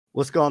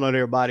What's going on,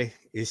 everybody?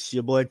 It's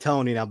your boy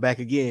Tony, and I'm back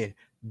again.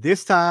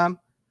 This time,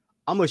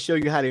 I'm going to show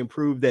you how to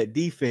improve that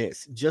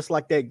defense, just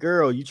like that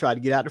girl you tried to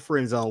get out the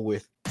friend zone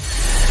with.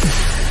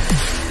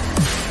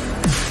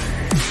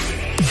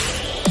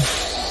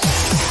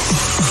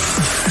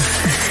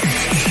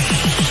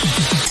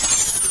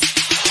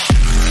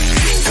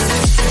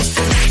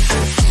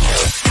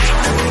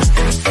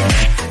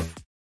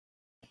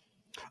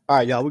 All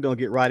right, y'all, we're going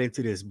to get right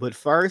into this. But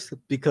first,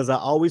 because I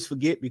always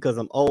forget because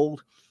I'm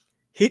old,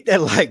 hit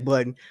that like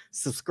button,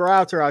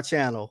 subscribe to our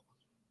channel.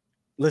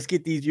 Let's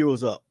get these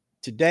viewers up.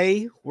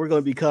 Today, we're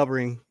going to be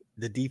covering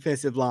the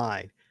defensive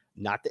line,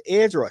 not the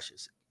edge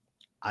rushers.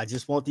 I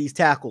just want these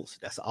tackles.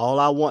 That's all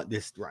I want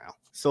this round.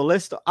 So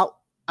let's start.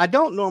 I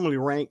don't normally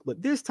rank,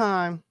 but this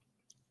time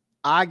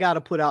I got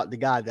to put out the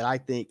guy that I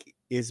think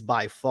is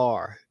by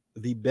far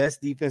the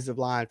best defensive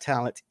line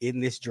talent in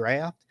this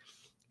draft.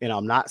 And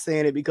I'm not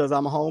saying it because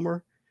I'm a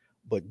homer,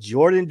 but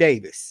Jordan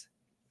Davis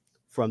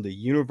from the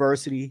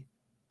University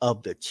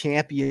of the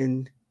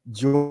champion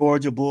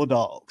Georgia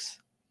Bulldogs.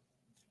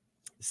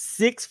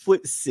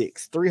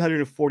 6'6",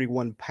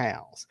 341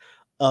 pounds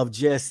of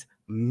just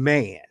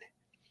man.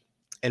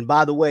 And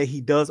by the way,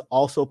 he does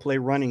also play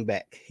running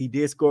back. He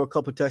did score a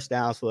couple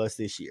touchdowns for us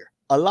this year.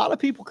 A lot of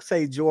people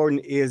say Jordan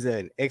is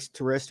an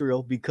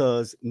extraterrestrial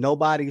because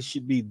nobody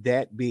should be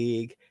that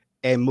big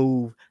and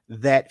move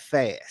that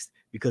fast.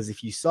 Because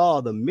if you saw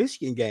the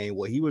Michigan game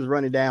where he was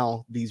running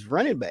down these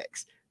running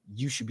backs,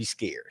 you should be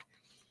scared.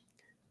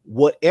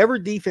 Whatever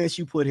defense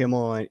you put him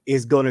on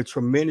is going to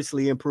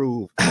tremendously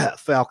improve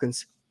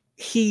Falcons.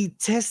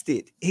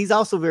 He's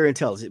also very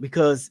intelligent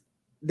because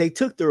they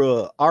took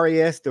the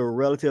RAS, the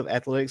relative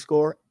athletic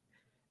score,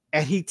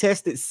 and he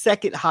tested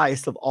second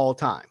highest of all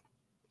time,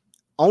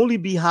 only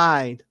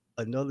behind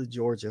another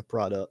Georgia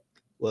product.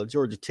 Well,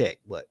 Georgia Tech,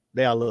 but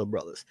they are little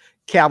brothers.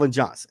 Calvin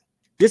Johnson.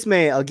 This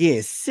man, again,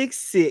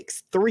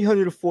 6'6",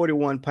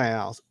 341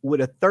 pounds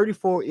with a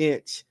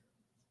 34-inch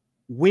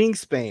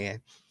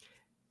wingspan.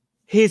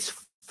 His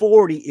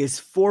 40 is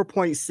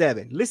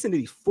 4.7. Listen to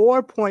these,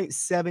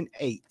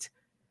 4.78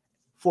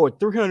 for a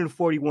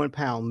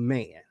 341-pound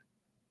man.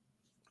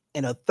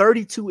 And a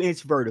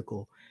 32-inch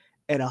vertical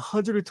and a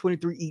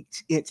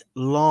 123-inch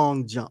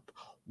long jump.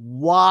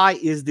 Why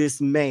is this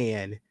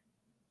man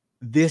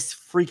this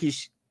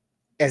freakish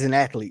as an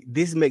athlete?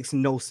 This makes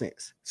no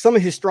sense. Some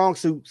of his strong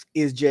suits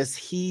is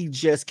he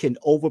just can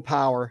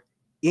overpower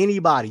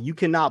anybody. You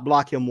cannot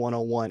block him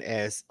one-on-one,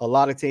 as a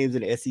lot of teams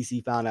in the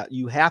SEC found out.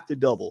 You have to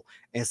double,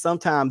 and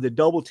sometimes the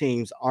double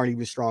teams aren't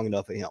even strong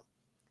enough for him.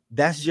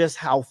 That's just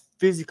how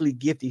physically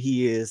gifted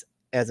he is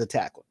as a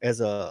tackler,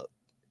 as a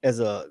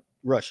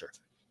rusher.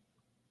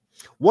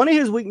 One of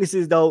his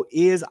weaknesses, though,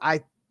 is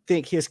I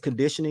think his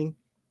conditioning.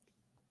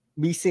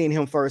 Me seeing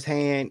him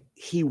firsthand,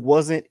 he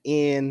wasn't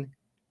in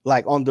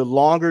like on the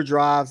longer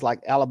drives like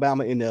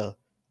Alabama in the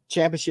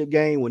championship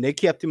game when they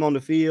kept him on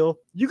the field.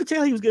 You could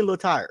tell he was getting a little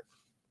tired.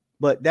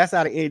 But that's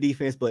out of any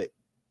defense. But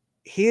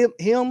him,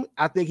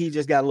 I think he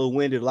just got a little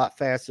winded a lot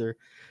faster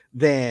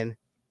than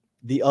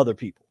the other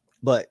people.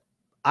 But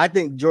I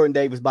think Jordan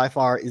Davis by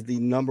far is the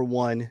number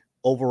one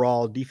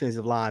overall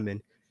defensive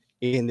lineman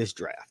in this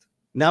draft.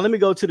 Now let me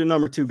go to the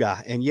number two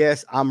guy. And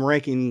yes, I'm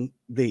ranking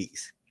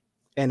these.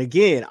 And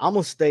again, I'm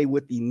going to stay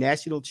with the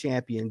national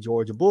champion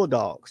Georgia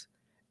Bulldogs.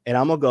 And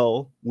I'm going to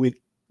go with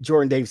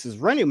Jordan Davis's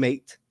running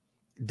mate,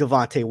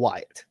 Devontae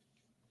Wyatt.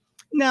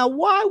 Now,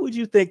 why would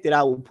you think that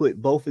I would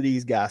put both of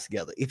these guys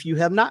together? If you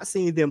have not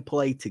seen them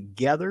play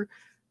together,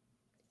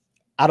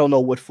 I don't know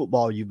what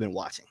football you've been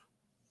watching.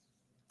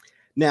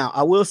 Now,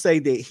 I will say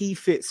that he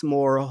fits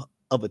more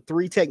of a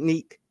 3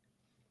 technique,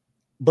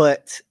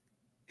 but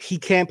he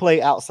can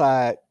play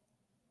outside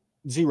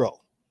 0.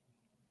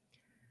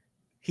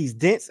 He's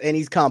dense and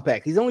he's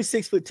compact. He's only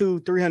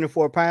 6'2",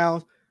 304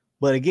 pounds.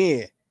 But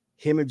again,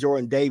 him and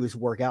Jordan Davis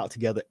work out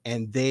together,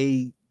 and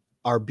they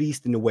are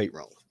beasts in the weight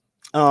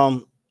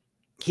room.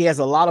 He has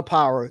a lot of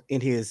power in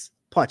his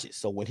punches.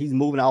 So when he's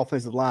moving the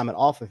offensive lineman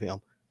off of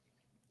him,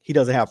 he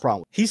doesn't have a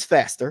problem. He's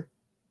faster,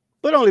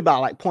 but only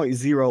about like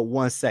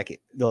 0.01 second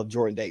of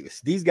Jordan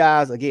Davis. These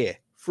guys, again,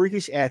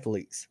 freakish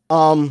athletes.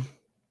 I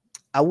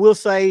will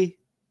say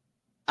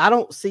I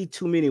don't see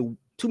too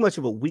much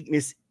of a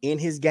weakness in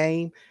his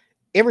game.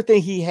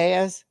 Everything he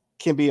has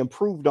can be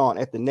improved on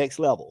at the next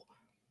level.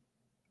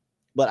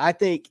 But I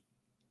think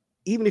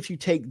even if you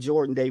take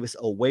Jordan Davis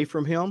away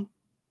from him,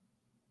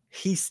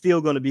 he's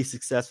still going to be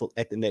successful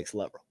at the next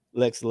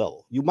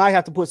level. You might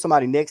have to put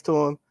somebody next to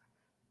him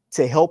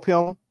to help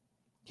him.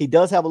 He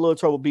does have a little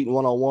trouble beating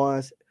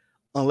one-on-ones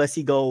unless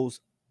he does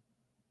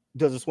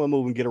a swim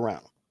move and get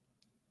around.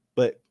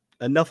 But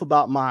enough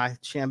about my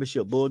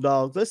championship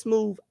Bulldogs. Let's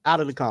move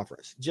out of the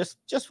conference just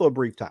for a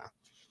brief time.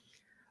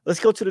 Let's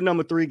go to the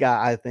number 3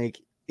 guy I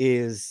think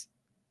is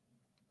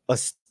a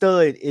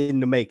stud in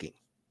the making.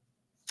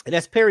 And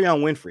that's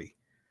Perrion Winfrey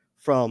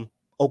from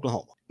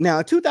Oklahoma. Now,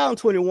 in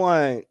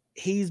 2021,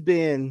 he's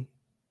been,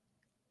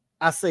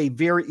 I say,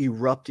 very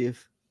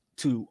eruptive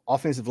to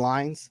offensive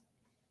lines.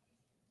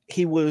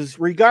 he was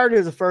regarded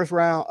as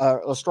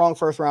a strong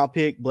first round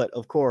pick, but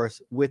of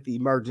course, with the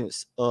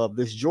emergence of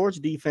this Georgia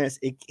defense,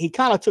 he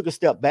kind of took a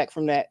step back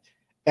from that.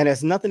 And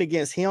it's nothing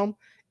against him.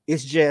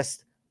 It's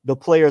just the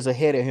players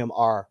ahead of him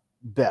are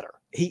better.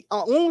 He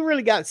only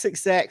really got 6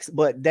 sacks,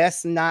 but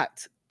that's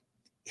not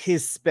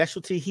his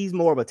specialty. He's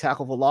more of a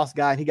tackle for loss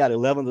guy, and he got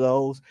 11 of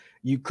those.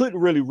 You couldn't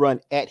really run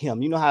at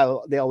him. You know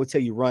how they always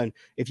tell you run.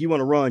 If you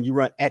want to run, you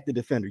run at the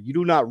defender. You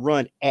do not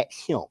run at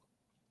him.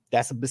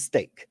 That's a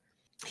mistake.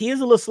 He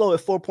is a little slow at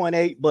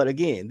 4.8, but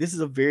again, this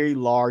is a very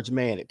large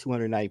man at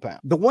 290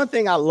 pounds. The one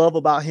thing I love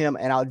about him,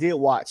 and I did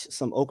watch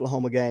some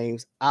Oklahoma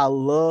games, I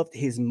loved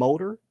his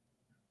motor.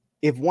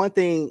 If one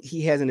thing he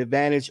has an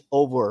advantage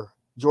over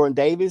Jordan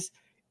Davis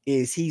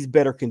is he's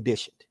better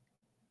conditioned.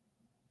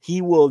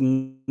 He will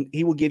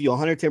give you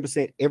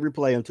 110% every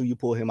play until you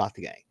pull him out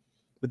the game.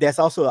 But that's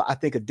also, I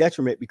think, a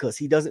detriment because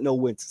he doesn't know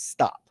when to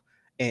stop.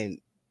 And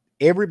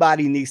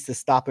everybody needs to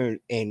stop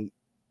and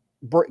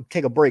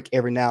take a break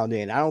every now and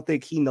then. I don't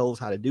think he knows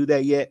how to do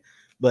that yet,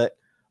 but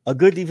a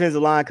good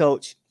defensive line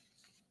coach,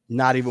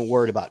 not even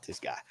worried about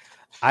this guy.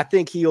 I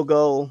think he'll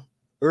go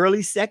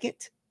early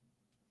second,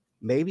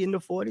 maybe in the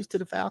 40s to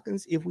the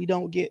Falcons if we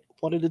don't get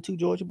one of the 2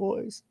 Georgia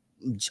boys.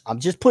 I'm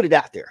just put it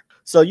out there.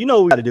 So you know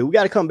what we got to do. We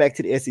got to come back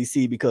to the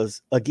SEC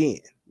because, again,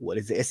 what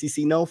is the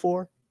SEC known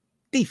for?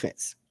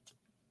 Defense.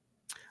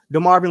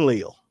 DeMarvin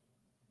Leal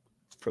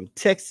from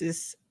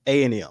Texas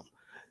A&M.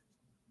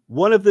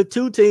 One of the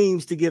 2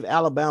 teams to give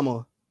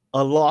Alabama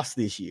a loss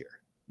this year,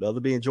 the other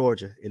being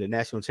Georgia in the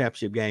national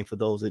championship game, for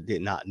those that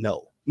did not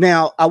know.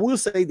 Now, I will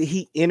say that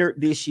he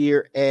entered this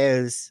year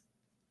as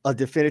a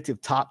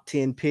definitive top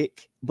 10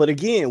 pick. But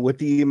again, with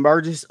the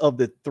emergence of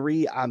the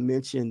 3 I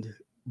mentioned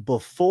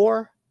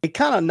before, it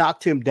kind of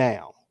knocked him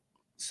down.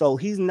 So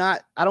he's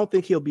not, I don't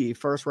think he'll be a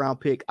first round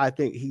pick. I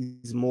think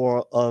he's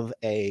more of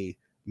a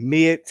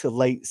mid to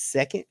late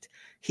second.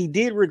 He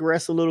did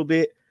regress a little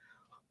bit.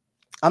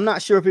 I'm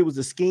not sure if it was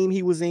the scheme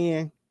he was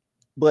in,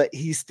 but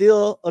he's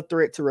still a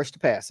threat to rush the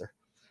passer.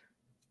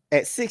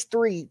 At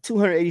 6'3",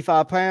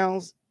 285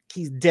 pounds,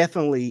 he's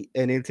definitely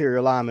an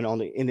interior lineman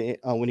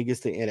when he gets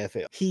to the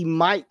NFL. He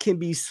can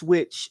be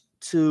switched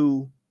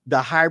to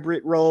the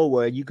hybrid role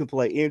where you can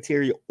play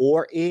interior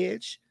or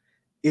edge.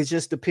 It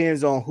just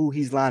depends on who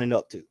he's lining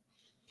up to.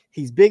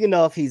 He's big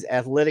enough, he's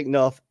athletic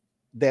enough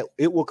that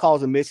it will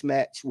cause a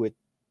mismatch with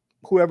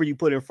whoever you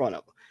put in front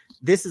of him.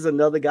 This is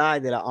another guy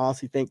that I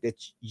honestly think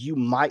that you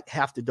might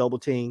have to double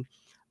team.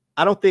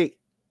 I don't think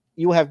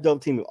you'll have to double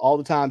team him all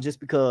the time just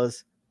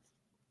because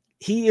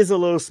he is a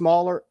little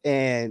smaller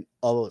and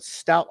a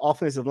stout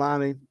offensive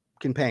lineman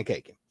can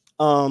pancake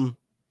him.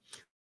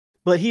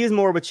 But he is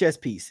more of a chess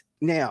piece.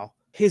 Now,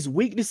 his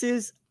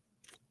weaknesses,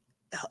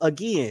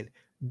 again,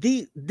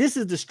 this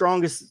is the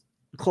strongest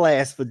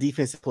class for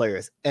defensive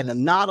players, and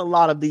not a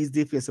lot of these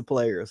defensive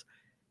players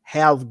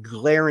have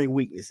glaring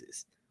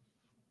weaknesses.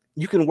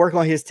 You can work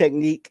on his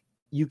technique.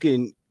 You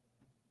can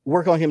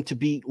work on him to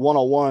beat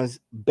one-on-ones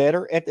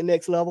better at the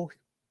next level.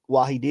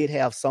 While he did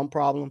have some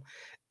problem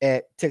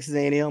at Texas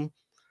A&M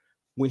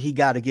when he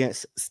got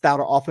against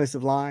stouter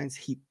offensive lines,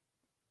 he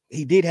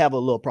did have a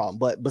little problem.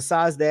 But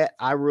besides that,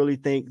 I really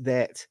think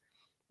that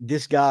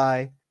this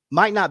guy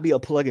might not be a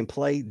plug and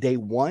play day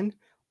one,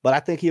 but I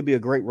think he'll be a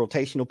great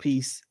rotational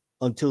piece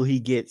until he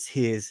gets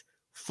his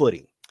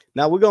footing.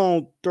 Now we're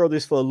going to throw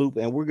this for a loop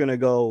and we're going to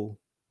go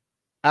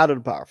out of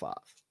the Power 5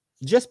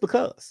 just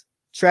because.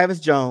 Travis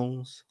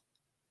Jones,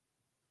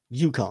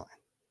 UConn.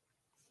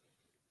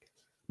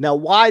 Now,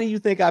 why do you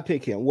think I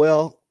pick him?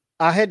 Well,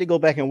 I had to go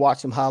back and watch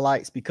some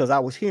highlights because I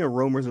was hearing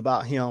rumors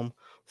about him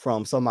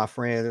from some of my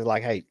friends. They're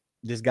like, hey,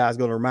 this guy's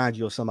going to remind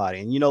you of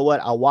somebody. And you know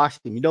what? I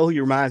watched him. You know who he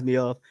reminds me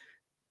of?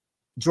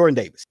 Jordan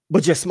Davis,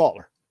 but just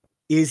smaller.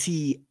 Is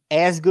he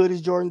as good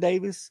as Jordan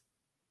Davis?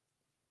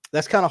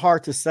 That's kind of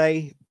hard to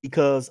say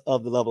because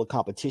of the level of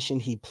competition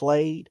he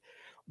played.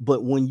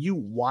 But when you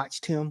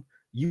watched him,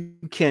 you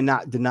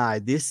cannot deny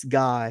this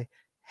guy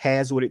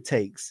has what it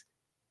takes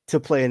to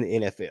play in the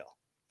NFL.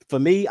 For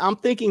me, I'm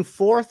thinking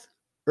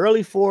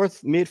early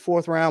fourth, mid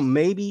fourth round.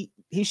 Maybe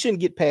he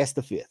shouldn't get past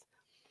the 5th.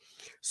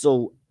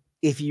 So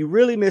if you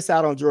really miss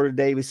out on Jordan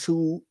Davis,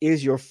 who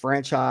is your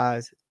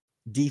franchise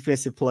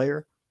defensive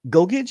player,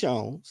 go get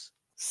Jones,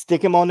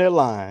 stick him on that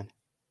line,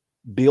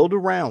 build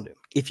around him.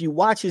 If you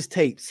watch his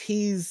tapes,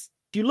 if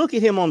you look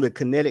at him on the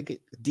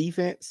Connecticut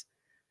defense,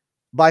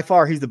 by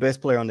far he's the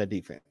best player on that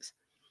defense.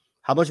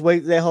 How much weight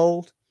does that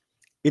hold?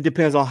 It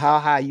depends on how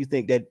high you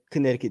think that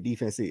Connecticut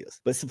defense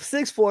is. But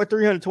 6'4",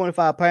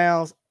 325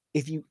 pounds,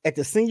 at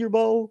the Senior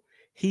Bowl,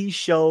 he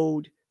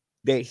showed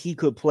that he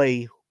could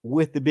play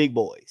with the big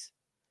boys.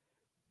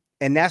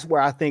 And that's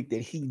where I think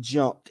that he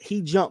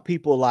jumped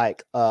people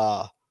like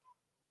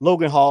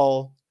Logan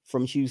Hall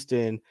from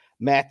Houston,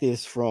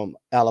 Mathis from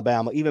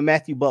Alabama, even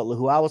Matthew Butler,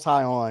 who I was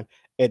high on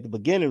at the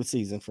beginning of the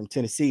season from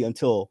Tennessee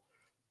until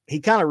he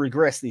kind of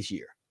regressed this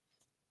year.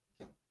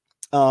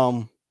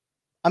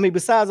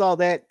 Besides all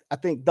that, I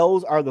think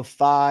those are the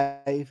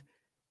 5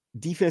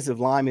 defensive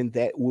linemen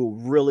that will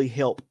really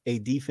help a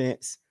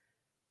defense.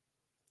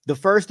 The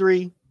first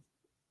 3,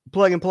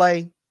 plug and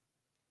play.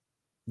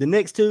 The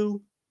next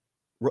two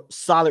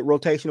solid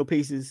rotational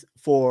pieces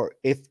for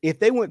if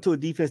they went to a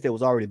defense that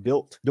was already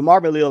built,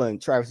 DeMar Lil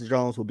and Travis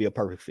Jones would be a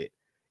perfect fit.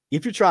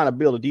 If you're trying to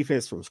build a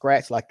defense from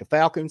scratch like the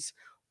Falcons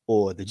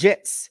or the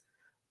Jets,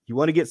 you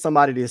want to get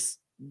somebody that's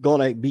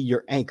gonna be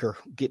your anchor.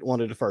 Get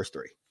one of the first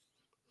three.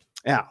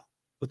 Now,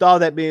 with all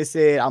that being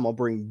said, I'm gonna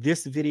bring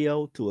this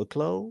video to a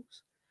close.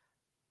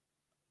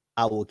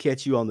 I will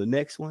catch you on the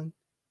next one.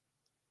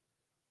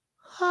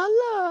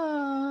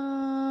 Holla.